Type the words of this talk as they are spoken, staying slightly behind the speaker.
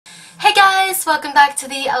guys, welcome back to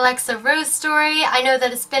the Alexa Rose story. I know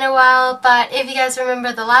that it's been a while, but if you guys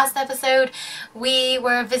remember the last episode, we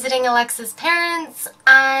were visiting Alexa's parents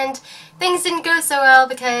and things didn't go so well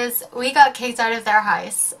because we got kicked out of their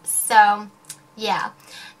house. So, yeah.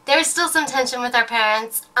 There's still some tension with our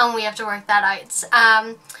parents and we have to work that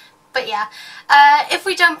out. But yeah, if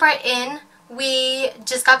we jump right in, we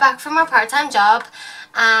just got back from our part-time job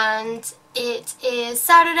and it is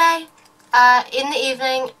Saturday in the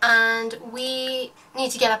evening and we need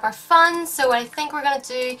to get up our funds. So what I think we're going to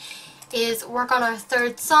do is work on our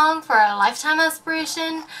third song for our lifetime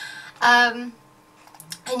aspiration. And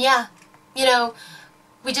yeah, you know,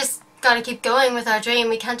 we just got to keep going with our dream.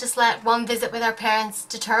 We can't just let one visit with our parents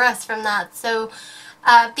deter us from that. So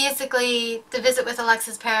basically the visit with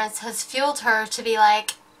Alexa's parents has fueled her to be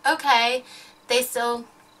like, okay, they still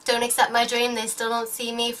don't accept my dream, they still don't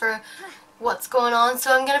see me for what's going on,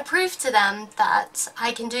 so I'm going to prove to them that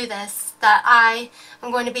I can do this, that I am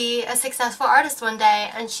going to be a successful artist one day.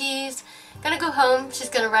 And she's going to go home, she's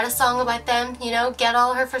going to write a song about them, you know, get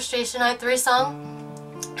all her frustration out through song,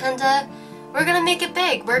 and we're going to make it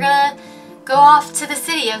big. We're going to go off to the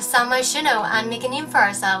city of San Myshuno and make a name for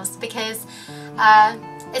ourselves, because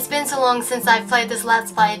it's been so long since I've played this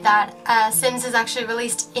Let's Play that Sims has actually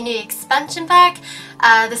released a new expansion pack,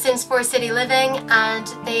 The Sims 4 City Living, and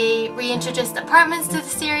they reintroduced apartments to the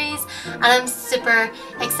series, and I'm super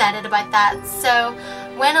excited about that. So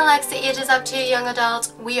when Alexa ages up to a young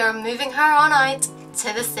adult, we are moving her on out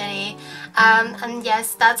to the city, and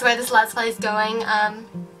yes, that's where this Let's Play is going.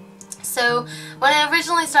 So when I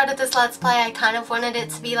originally started this Let's Play, I kind of wanted it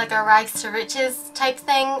to be like a rags to riches type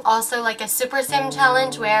thing, also like a super sim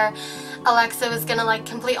challenge where Alexa was gonna like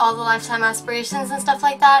complete all the lifetime aspirations and stuff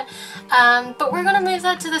like that. But we're gonna move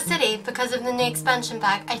that to the city because of the new expansion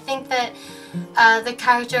pack. I think that the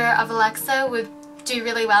character of Alexa would do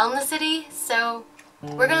really well in the city, so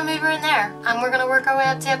we're gonna move her in there and we're gonna work our way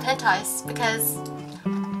up to a penthouse because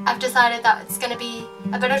I've decided that it's gonna be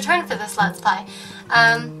a better turn for this Let's Play.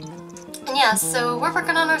 And yeah, so we're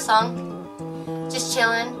working on our song, just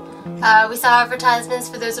chilling. We saw advertisements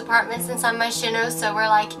for those apartments in San Myshuno, so we're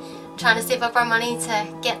like trying to save up our money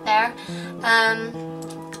to get there.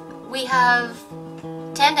 We have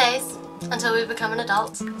 10 days until we become an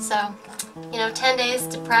adult, so, you know, 10 days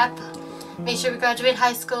to prep, make sure we graduate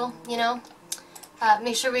high school, you know,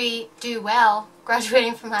 make sure we do well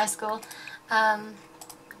graduating from high school,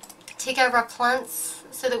 take care of our plants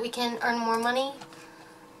so that we can earn more money.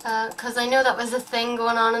 Because I know that was a thing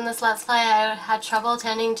going on in this Let's Play. I had trouble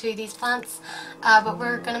tending to these plants, but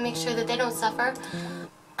we're going to make sure that they don't suffer.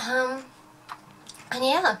 And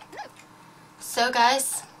yeah. So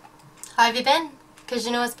guys, how have you been? Because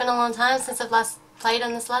you know it's been a long time since I've last played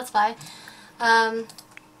on this Let's Play. We're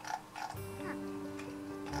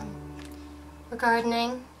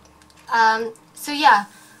gardening. So yeah,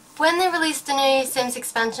 when they released the new Sims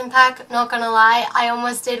expansion pack, not gonna lie, I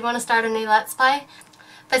almost did want to start a new Let's Play.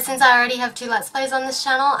 But since I already have 2 Let's Plays on this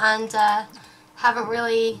channel and haven't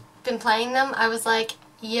really been playing them, I was like,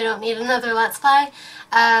 you don't need another Let's Play.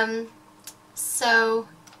 So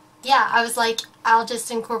yeah, I was like, I'll just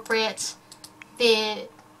incorporate the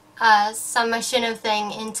San Myshuno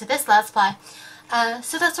thing into this Let's Play.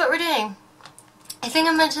 So that's what we're doing. I think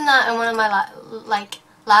I mentioned that in one of my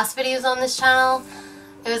last videos on this channel.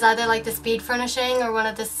 It was either like the speed furnishing or one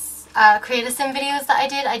of the Create a Sim videos that I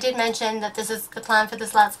did. I did mention that this is the plan for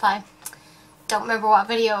this Let's Play. Don't remember what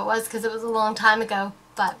video it was because it was a long time ago,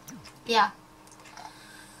 but yeah.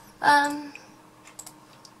 Oh,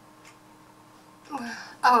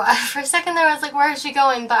 for a second there I was like, where is she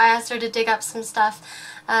going? But I asked her to dig up some stuff.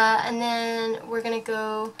 And then we're gonna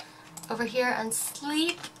go over here and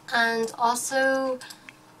sleep and also,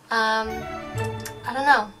 I don't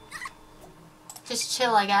know, just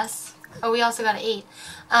chill, I guess. Oh, we also gotta eat.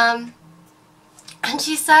 And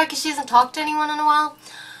she's sad because she hasn't talked to anyone in a while.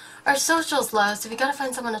 Our social's low, so we gotta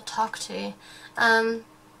find someone to talk to. But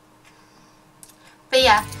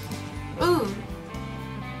yeah. Ooh.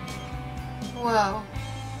 Whoa.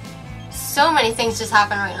 So many things just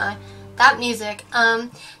happened right now. That music.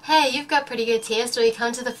 Hey, you've got pretty good taste. Will you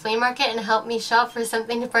come to the flea market and help me shop for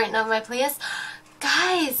something to brighten up my place?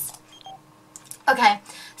 Guys! Okay.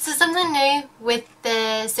 So something new with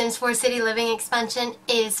the Sims 4 City Living expansion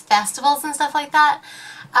is festivals and stuff like that.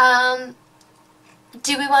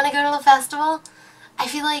 Do we want to go to the festival? I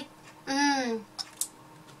feel like, I'm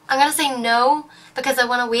going to say no because I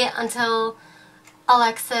want to wait until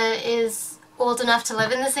Alexa is old enough to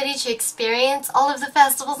live in the city to experience all of the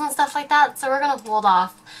festivals and stuff like that. So we're going to hold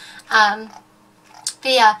off. But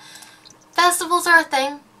yeah, festivals are a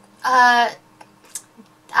thing.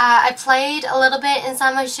 I played a little bit in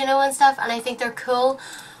San Myshuno and stuff, and I think they're cool.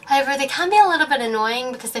 However, they can be a little bit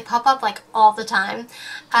annoying because they pop up like all the time.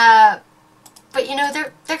 But you know,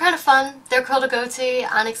 they're kind of fun. They're cool to go to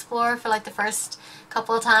and explore for like the first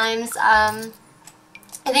couple of times. I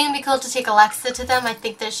think it'd be cool to take Alexa to them. I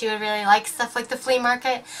think that she would really like stuff like the flea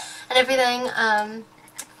market and everything.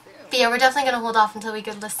 But yeah, we're definitely going to hold off until we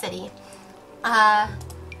go to the city.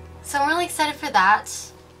 So I'm really excited for that.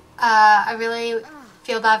 I really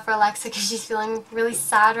feel bad for Alexa because she's feeling really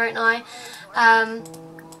sad right now.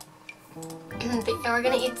 But yeah, we're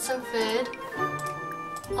going to eat some food.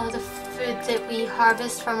 All the food that we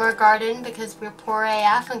harvest from our garden because we're poor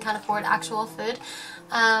AF and can't afford actual food.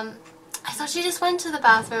 I thought she just went to the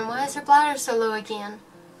bathroom. Why is her bladder so low again?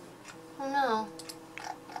 Oh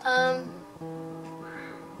no.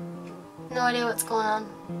 No idea what's going on.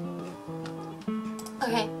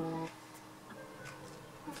 Okay.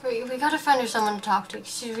 We gotta find her someone to talk to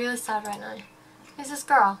because she's really sad right now. Who's this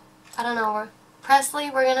girl? I don't know. Presley,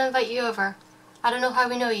 we're gonna invite you over. I don't know how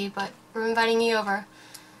we know you, but we're inviting you over.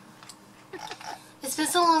 It's been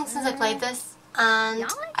so long since I played this, and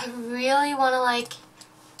I really want to like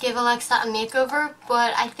give Alexa a makeover,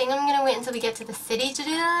 but I think I'm gonna wait until we get to the city to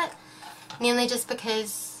do that. Mainly just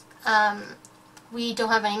because we don't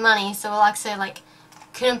have any money, so Alexa like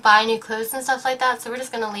couldn't buy new clothes and stuff like that. So we're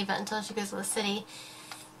just gonna leave it until she goes to the city.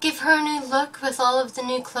 Give her a new look with all of the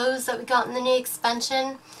new clothes that we got in the new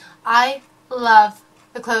expansion. I love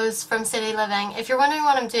the clothes from City Living. If you're wondering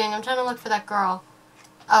what I'm doing, I'm trying to look for that girl.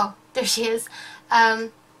 Oh, there she is. But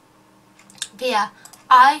yeah,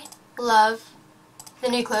 I love the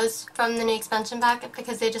new clothes from the new expansion pack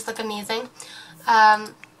because they just look amazing. Yeah.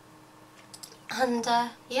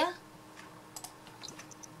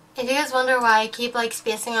 If you guys wonder why I keep like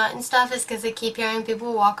spacing out and stuff, it's because I keep hearing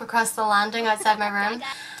people walk across the landing outside my room,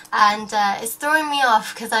 and it's throwing me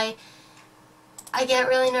off because I get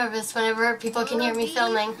really nervous whenever people can hear me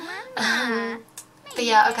filming. But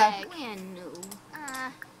yeah, okay.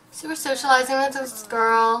 So we're socializing with this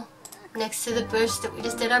girl next to the bush that we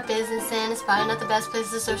just did our business in. It's probably not the best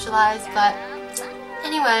place to socialize, but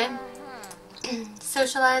anyway,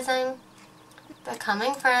 socializing,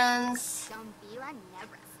 becoming friends.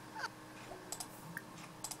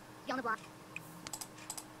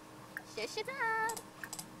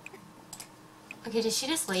 Okay, did she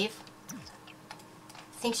just leave? I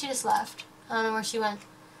think she just left. I don't know where she went.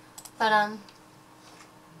 But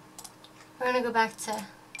we're gonna go back to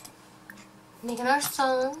making our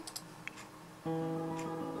song.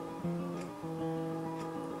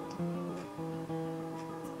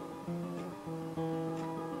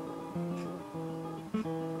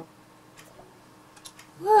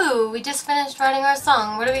 Woo! We just finished writing our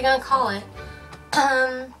song. What are we gonna call it?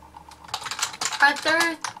 Our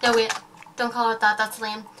third... No, wait. Don't call it that. That's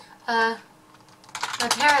lame. My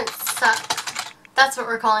parents suck. That's what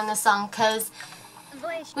we're calling this song, because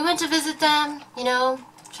we went to visit them, you know,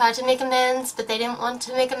 tried to make amends, but they didn't want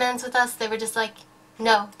to make amends with us. They were just like,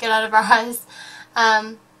 no, get out of our house.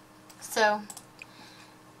 So,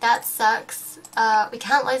 that sucks. We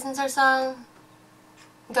can't license our song.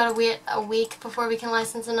 We gotta wait a week before we can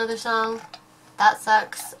license another song. That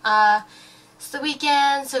sucks. It's the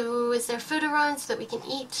weekend, so is there food around so that we can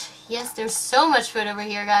eat? Yes, there's so much food over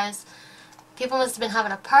here, guys. People must have been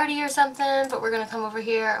having a party or something, but we're gonna come over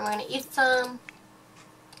here and we're gonna eat some.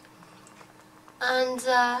 And,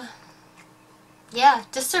 yeah,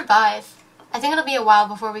 just survive. I think it'll be a while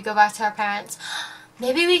before we go back to our parents.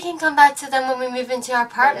 Maybe we can come back to them when we move into our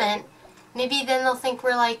apartment. Maybe then they'll think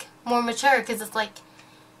we're, like, more mature, because it's like,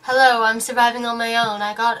 hello, I'm surviving on my own.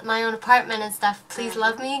 I got my own apartment and stuff. Please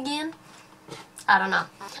love me again? I don't know.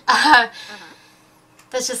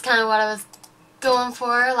 That's just kind of what I was going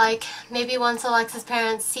for. Like, maybe once Alexa's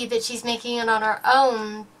parents see that she's making it on her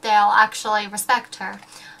own, they'll actually respect her.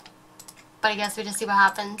 But I guess we just see what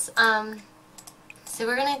happens. So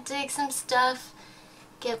we're gonna dig some stuff,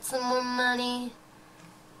 get some more money.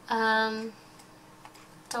 Don't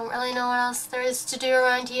really know what else there is to do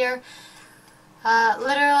around here.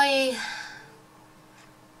 Literally,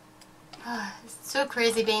 it's so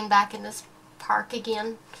crazy being back in this park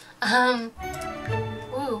again.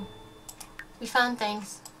 Ooh, we found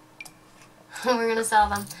things. We're gonna sell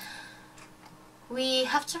them. We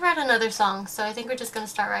have to write another song, so I think we're just gonna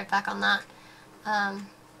start right back on that.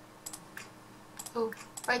 Oh,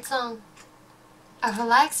 right song. A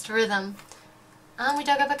relaxed rhythm. And we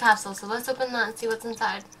dug up a capsule, so let's open that and see what's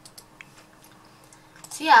inside.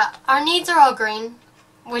 So yeah, our needs are all green,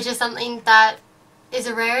 which is something that is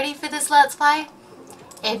a rarity for this Let's Play.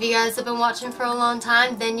 If you guys have been watching for a long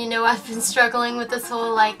time, then you know I've been struggling with this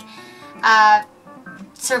whole, like,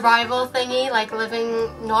 survival thingy, like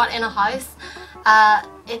living not in a house.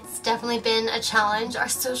 It's definitely been a challenge. Our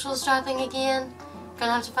social's dropping again.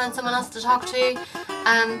 Gonna have to find someone else to talk to.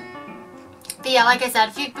 But yeah, like I said,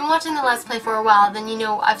 if you've been watching the Let's Play for a while, then you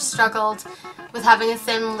know I've struggled with having a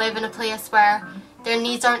sim live in a place where their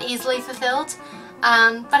needs aren't easily fulfilled.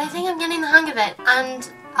 But I think I'm getting the hang of it, and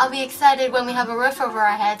I'll be excited when we have a roof over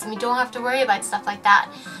our heads and we don't have to worry about stuff like that.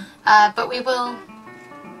 But we will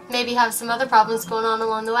maybe have some other problems going on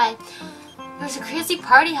along the way. There's a crazy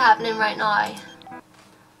party happening right now.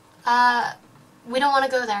 We don't want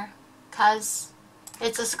to go there, because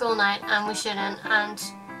it's a school night and we shouldn't, and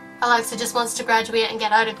Alexa just wants to graduate and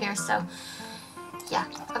get out of here, so yeah,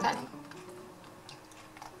 okay.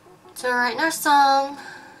 So we're writing our song,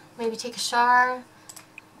 maybe take a shower,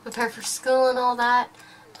 prepare for school and all that,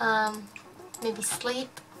 maybe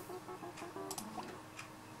sleep.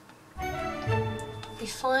 We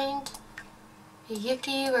find a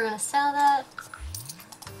Yuki, we're gonna sell that.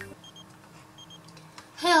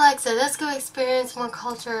 Hey Alexa, let's go experience more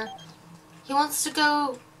culture. He wants to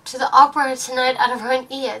go to the opera tonight at around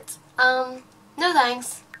 8. No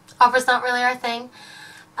thanks. Opera's not really our thing.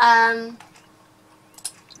 I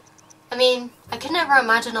mean, I could never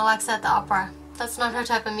imagine Alexa at the opera. That's not her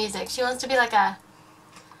type of music. She wants to be like a...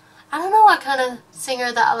 I don't know what kind of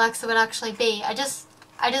singer that Alexa would actually be. I just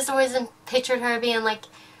always pictured her being like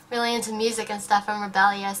really into music and stuff and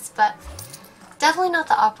rebellious, but definitely not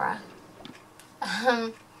the opera.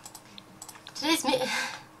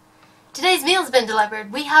 Today's meal's been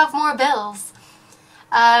delivered. We have more bills.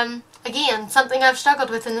 Again, something I've struggled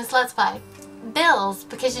with in this Let's Play. Bills,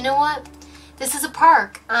 because you know what? This is a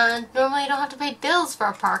park, and normally you don't have to pay bills for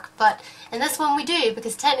a park, but in this one we do,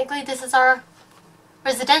 because technically this is our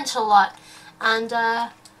residential lot, and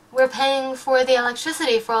we're paying for the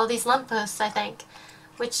electricity for all these lampposts, I think,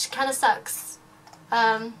 which kind of sucks.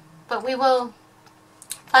 But we will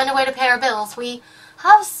find a way to pay our bills. We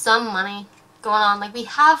have some money going on, like we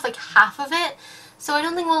have like half of it, so I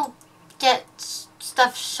don't think we'll get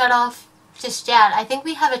stuff shut off just yet. I think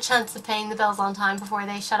we have a chance of paying the bills on time before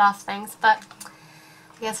they shut off things, but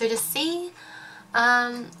I guess we just see.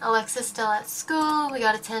 Alexa's still at school. We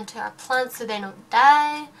gotta tend to our plants so they don't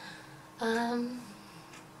die. What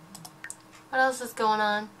else is going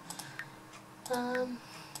on?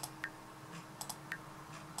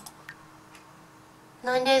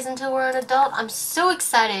 9 days until we're an adult. I'm so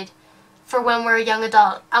excited for when we're a young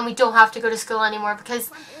adult and we don't have to go to school anymore, because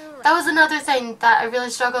that was another thing that I really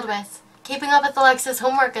struggled with. Keeping up with Alexa's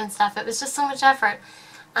homework and stuff, it was just so much effort.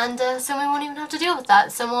 And so we won't even have to deal with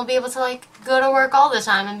that. So we'll be able to like go to work all the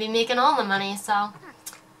time and be making all the money, so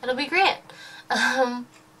it'll be great.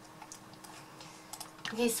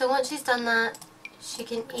 Okay, so once she's done that, she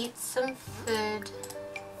can eat some food.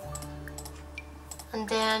 And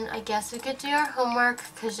then I guess we could do our homework,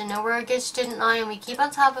 because you know we're a good student now and we keep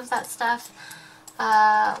on top of that stuff.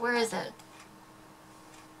 Where is it?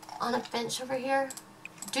 On a bench over here.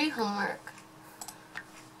 Do homework.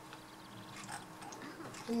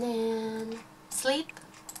 And then sleep.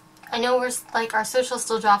 I know we're like our social's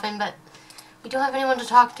still dropping, but we don't have anyone to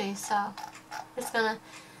talk to, so we're just gonna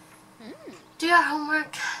do our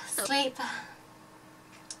homework, sleep,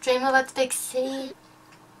 dream about the big city.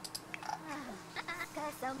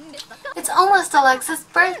 It's almost Alexa's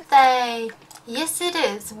birthday! Yes, it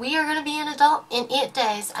is. We are gonna be an adult in 8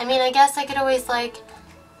 days. I mean, I guess I could always like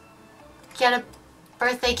get a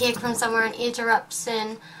birthday cake from somewhere and eat her up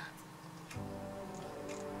soon.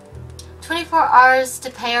 24 hours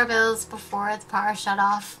to pay our bills before the power shut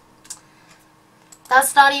off.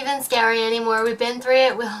 That's not even scary anymore. We've been through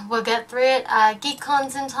it. We'll get through it.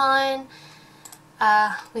 GeekCon's in town.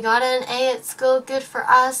 We got an A at school. Good for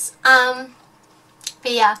us.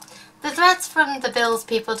 But yeah, the threats from the bills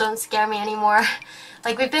people don't scare me anymore.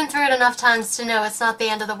 Like, we've been through it enough times to know it's not the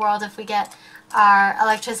end of the world if we get our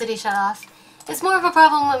electricity shut off. It's more of a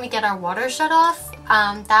problem when we get our water shut off.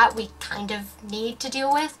 That we kind of need to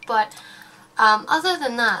deal with, but other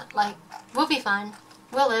than that, like, we'll be fine.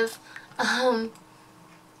 We'll live.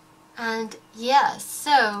 And yeah,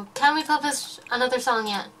 so can we publish another song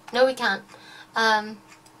yet? No, we can't.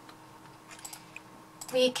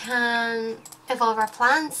 We can evolve our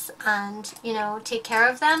plants and, you know, take care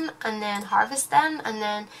of them and then harvest them, and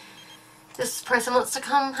then this person wants to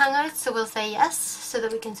come hang out, so we'll say yes so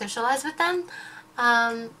that we can socialize with them.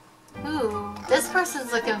 Ooh, this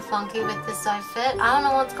person's looking funky with this outfit. I don't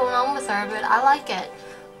know what's going on with her, but I like it.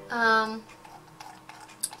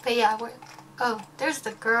 But yeah, oh, there's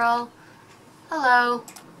the girl. Hello.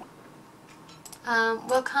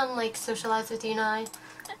 We'll come, like, socialize with you now.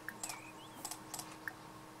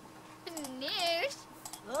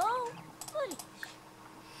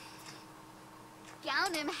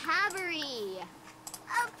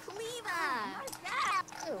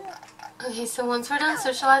 Okay, so once we're done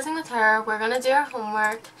socializing with her, we're gonna do our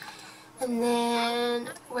homework, and then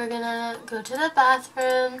we're gonna go to the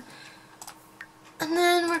bathroom, and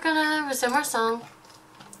then we're gonna resume our song.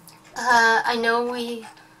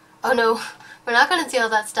 Oh no, we're not gonna do all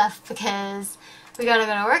that stuff because we gotta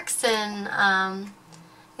go to work soon. I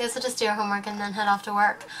guess we'll just do our homework and then head off to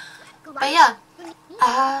work. But yeah,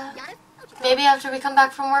 maybe after we come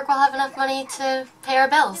back from work we'll have enough money to pay our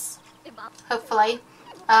bills. Hopefully.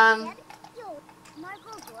 But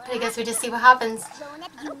I guess we just see what happens.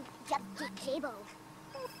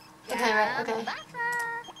 Okay, right, okay.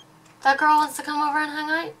 That girl wants to come over and hang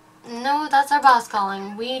out? No, that's our boss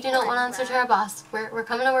calling. We do not want to answer to our boss. We're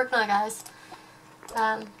coming to work now, guys.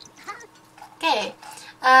 Okay.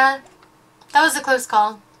 That was a close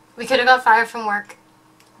call. We could have got fired from work.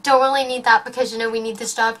 Don't really need that because, you know, we need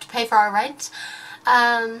this job to pay for our rent.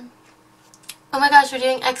 Oh my gosh, we're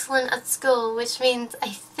doing excellent at school, which means I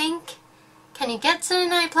think... Can you get to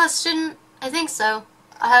an A+ student? I think so.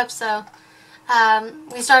 I hope so.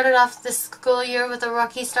 We started off this school year with a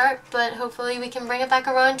rocky start, but hopefully we can bring it back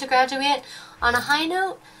around to graduate on a high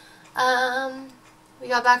note. We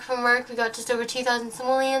got back from work, we got just over 2,000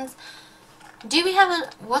 simoleons. Do we have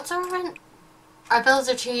a... What's our rent? Our bills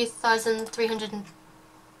are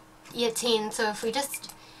 2,318, so if we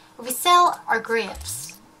sell our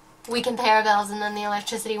grapes, we can pay our bills and then the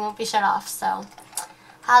electricity won't be shut off, so...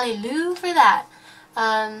 Hallelujah for that.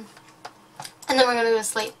 And then we're going to go to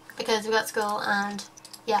sleep because we got school and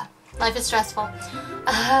yeah, life is stressful.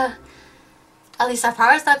 At least our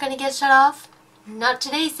power's not going to get shut off. Not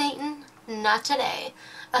today, Satan. Not today.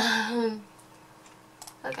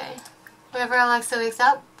 Okay. Whenever Alexa wakes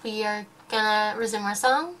up, we are going to resume our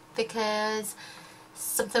song because it's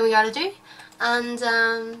something we got to do. And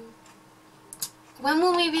when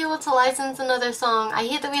will we be able to license another song? I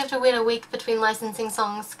hate that we have to wait a week between licensing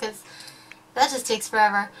songs because that just takes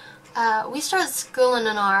forever. We start school in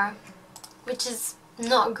an hour, which is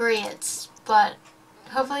not great, but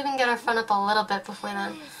hopefully we can get our fun up a little bit before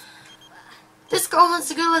then. This girl wants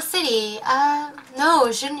to go to the city.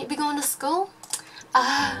 No, shouldn't you be going to school?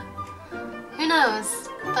 Who knows?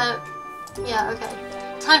 But, yeah, okay.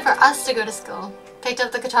 Time for us to go to school. Picked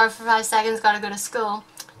up the guitar for 5 seconds, gotta go to school.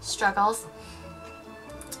 Struggles.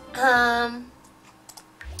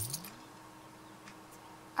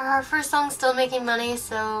 Our first song's still making money,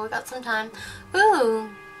 so we got some time. Ooh!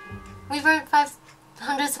 We've earned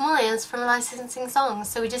 500 simoleons from licensing songs,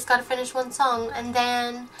 so we just gotta finish one song, and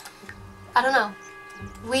then... I don't know.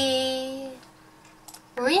 We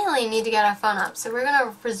really need to get our fun up, so we're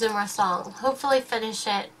gonna resume our song. Hopefully finish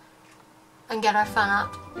it and get our fun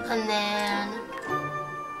up, and then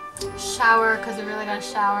shower, because we really gotta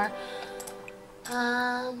shower.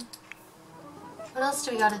 What else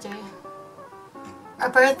do we gotta do? Our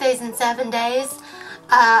birthday's in 7 days.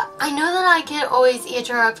 I know that I could always age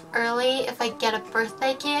her up early if I get a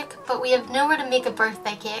birthday cake, but we have nowhere to make a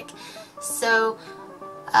birthday cake. So,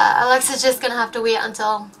 Alexa's just gonna have to wait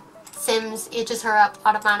until Sims ages her up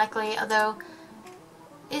automatically, although,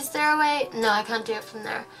 is there a way? No, I can't do it from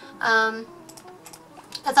there. I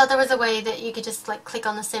thought there was a way that you could just, like, click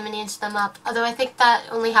on the Sim and age them up, although I think that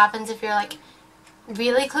only happens if you're, like,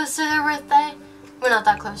 really close to their birthday. We're not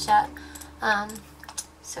that close yet.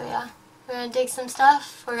 So yeah, we're gonna dig some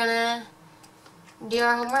stuff. We're gonna do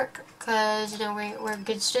our homework because, you know, we're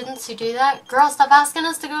good students who do that. Girl, stop asking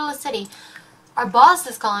us to go to the city. Our boss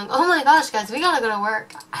is calling. Oh my gosh, guys, we gotta go to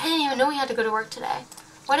work. I didn't even know we had to go to work today.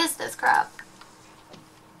 What is this crap?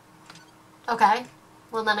 Okay,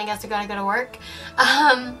 well then I guess we gotta go to work.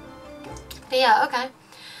 But yeah, okay.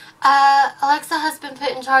 Alexa has been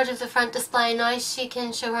put in charge of the front display. Now she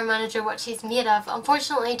can show her manager what she's made of.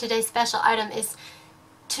 Unfortunately, today's special item is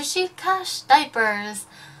tissue cash diapers.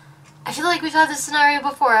 I feel like we've had this scenario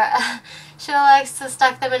before. Should Alexa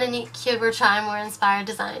stack them in a neat cube or try a more inspired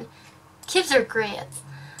design? Cubes are great.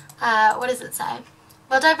 What does it say?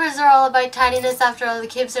 Well, diapers are all about tidiness. After all, the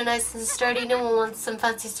cubes are nice and sturdy. No one wants some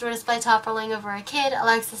fancy store display toppling over a kid.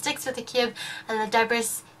 Alexa sticks with the cube, and the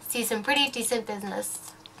diapers see some pretty decent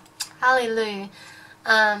business. Hallelujah.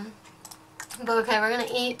 But okay, we're gonna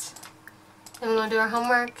eat, then we're gonna do our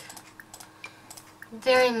homework.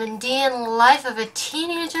 Very mundane life of a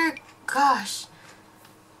teenager. Gosh.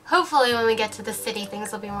 Hopefully when we get to the city,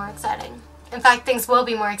 things will be more exciting. In fact, things will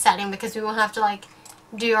be more exciting because we won't have to, like,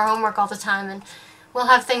 do our homework all the time, and we'll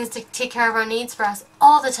have things to take care of our needs for us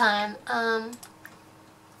all the time. I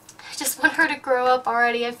just want her to grow up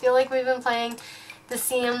already. I feel like we've been playing the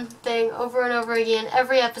same thing over and over again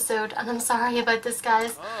every episode, and I'm sorry about this,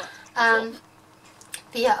 guys.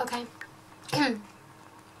 But yeah, okay.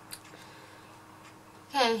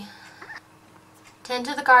 Okay. Tend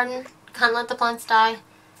to the garden. Can't let the plants die.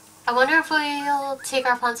 I wonder if we'll take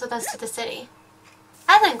our plants with us to the city.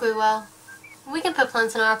 I think we will. We can put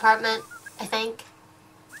plants in our apartment, I think.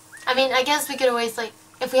 I mean, I guess we could always, like,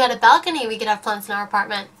 if we had a balcony, we could have plants in our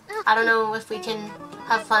apartment. I don't know if we can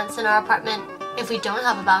have plants in our apartment if we don't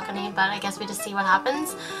have a balcony, but I guess we just see what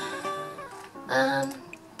happens.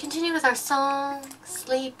 Continue with our song,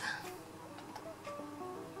 sleep.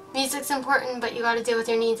 Music's important, but you gotta deal with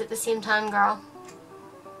your needs at the same time, girl.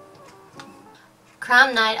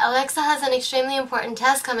 Cram night. Alexa has an extremely important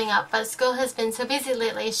test coming up, but school has been so busy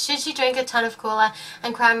lately. Should she drink a ton of cola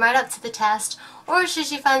and cram right up to the test, or should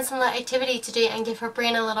she find some light activity to do and give her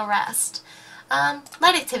brain a little rest?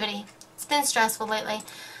 Light activity. It's been stressful lately.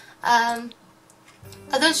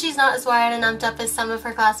 Although she's not as wired and amped up as some of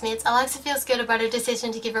her classmates, Alexa feels good about her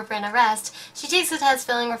decision to give her brain a rest. She takes the test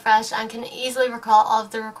feeling refreshed and can easily recall all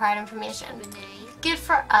of the required information. Good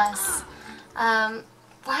for us.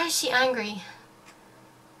 Why is she angry?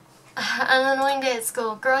 An annoying day at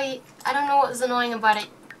school. Girl, I don't know what was annoying about it.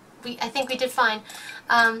 I think we did fine.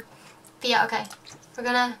 But yeah, okay. We're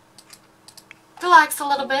gonna relax a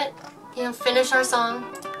little bit, you know, finish our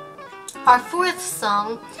song. Our fourth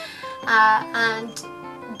song, and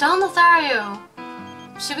Don Lothario.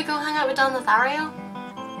 Should we go hang out with Don Lothario?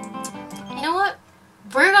 You know what?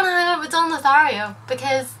 We're gonna hang out with Don Lothario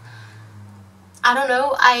because, I don't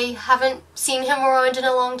know, I haven't seen him around in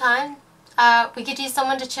a long time. We could use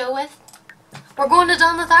someone to chill with. We're going to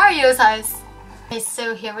Don Lothario's house. Okay,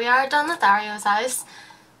 so here we are at Don Lothario's house.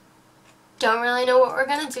 Don't really know what we're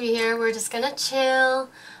gonna do here. We're just gonna chill,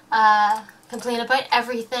 complain about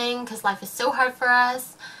everything because life is so hard for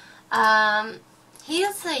us. He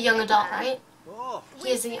is a young adult, right? He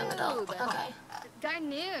is a young adult. Okay.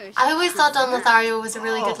 I always thought Don Lothario was a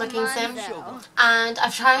really good-looking sim, and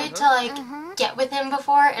I've tried to like get with him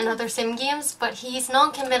before in other sim games, but he's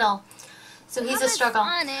non-committal. So he's a struggle.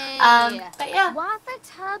 But yeah,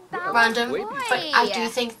 random. But I do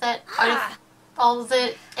think that out of all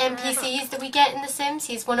the NPCs that we get in The Sims,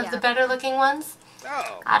 he's one of the better looking ones.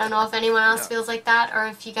 I don't know if anyone else feels like that or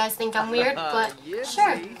if you guys think I'm weird, but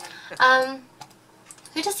sure.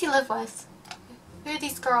 Who does he live with? Who are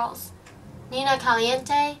these girls? Nina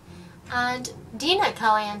Caliente and Dina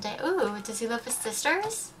Caliente. Ooh, does he live with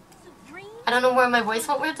sisters? I don't know where my voice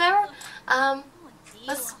went weird there.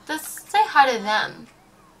 Let's say hi to them.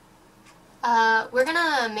 We're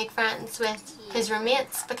gonna make friends with his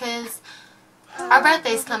roommates because our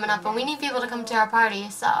birthday's coming up and we need people to come to our party,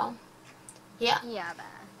 so yeah.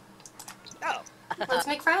 Let's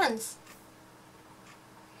make friends.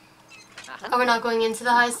 Oh, we're not going into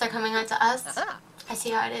the house, they're coming out to us. I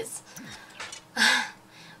see how it is.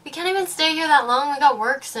 We can't even stay here that long, we got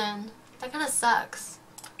work soon. That kinda sucks.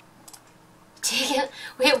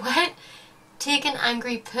 Wait, what? Take an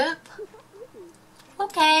angry poop?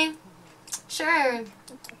 Okay. Sure.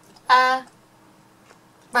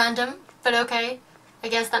 Random, but okay. I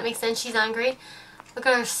guess that makes sense, she's angry. Look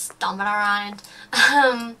at her stomping around.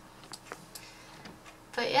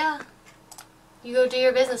 But yeah. You go do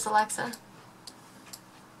your business, Alexa.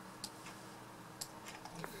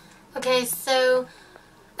 Okay, so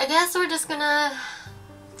I guess we're just gonna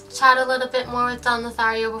chat a little bit more with Don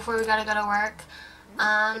Lothario before we gotta go to work.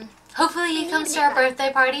 Hopefully he comes to our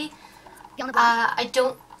birthday party. I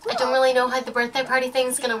don't really know how the birthday party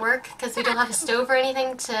thing's gonna work because we don't have a stove or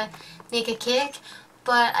anything to make a cake,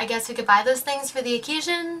 but I guess we could buy those things for the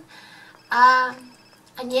occasion.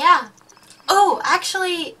 And yeah. Oh,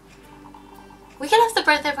 actually, we could have the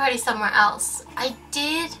birthday party somewhere else. I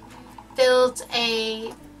did build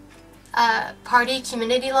a party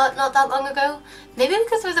community lot not that long ago. Maybe we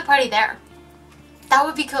could throw the party there. That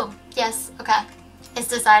would be cool. Yes, okay. It's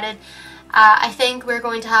decided. I think we're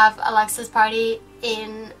going to have Alexa's party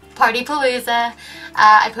in Party Palooza.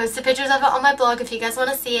 I posted pictures of it on my blog if you guys want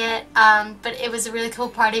to see it. But it was a really cool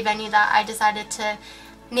party venue that I decided to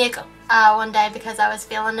make one day because I was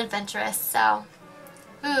feeling adventurous. So,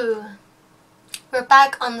 ooh. We're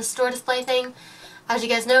back on the store display thing. As you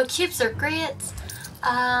guys know, cubes are great.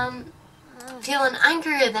 Feeling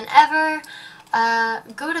angrier than ever.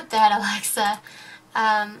 Go to bed, Alexa.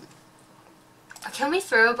 Can we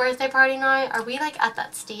throw a birthday party now? Are we like at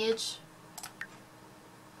that stage?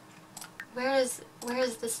 Where is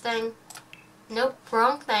this thing? Nope,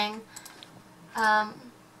 wrong thing. Are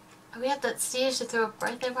we at that stage to throw a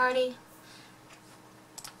birthday party?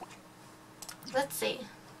 Let's see.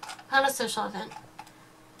 Plan a social event.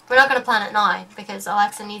 We're not gonna plan it now because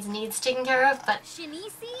Alexa needs taken care of, but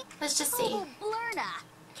let's just see.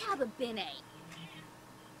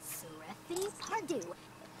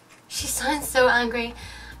 She sounds so angry.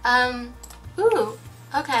 Ooh,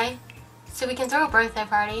 okay. So we can throw a birthday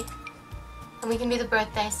party. And we can do the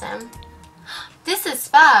birthday sim. This is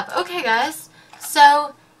fab. Okay, guys.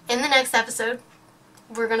 So, in the next episode,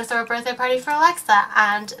 we're going to throw a birthday party for Alexa.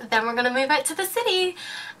 And then we're going to move out to the city.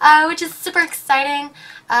 Which is super exciting.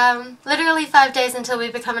 Literally 5 days until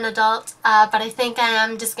we become an adult. But I think I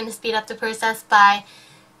am just going to speed up the process by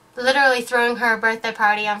literally throwing her a birthday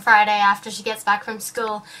party on Friday after she gets back from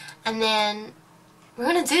school. And then we're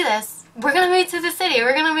going to do this. We're going to move to the city.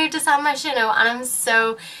 We're going to move to San Myshuno. And I'm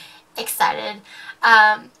so excited.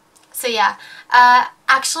 So yeah.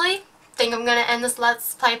 Actually, think I'm going to end this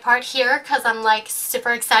Let's Play part here because I'm like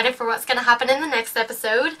super excited for what's going to happen in the next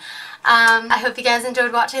episode. I hope you guys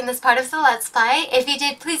enjoyed watching this part of the Let's Play. If you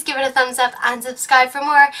did, please give it a thumbs up and subscribe for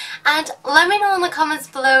more. And let me know in the comments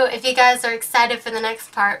below if you guys are excited for the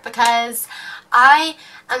next part, because I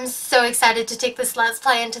am so excited to take this Let's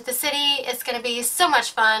Play into the city. It's going to be so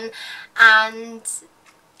much fun. And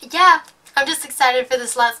yeah, I'm just excited for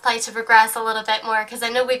this Let's Play to progress a little bit more, because I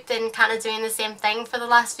know we've been kind of doing the same thing for the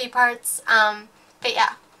last few parts. But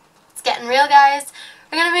yeah, it's getting real, guys.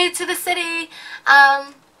 We're going to move to the city.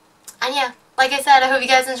 And yeah, like I said, I hope you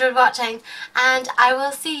guys enjoyed watching, and I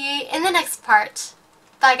will see you in the next part.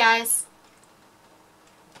 Bye, guys.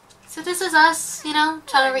 So this is us, you know,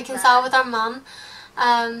 trying to reconcile with our mom.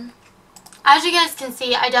 As you guys can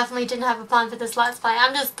see, I definitely didn't have a plan for this Let's Play.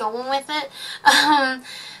 I'm just going with it.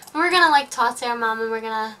 We're gonna like talk to our mom, and we're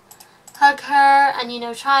gonna hug her and, you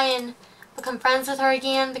know, try and become friends with her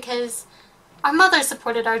again, because our mother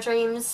supported our dreams.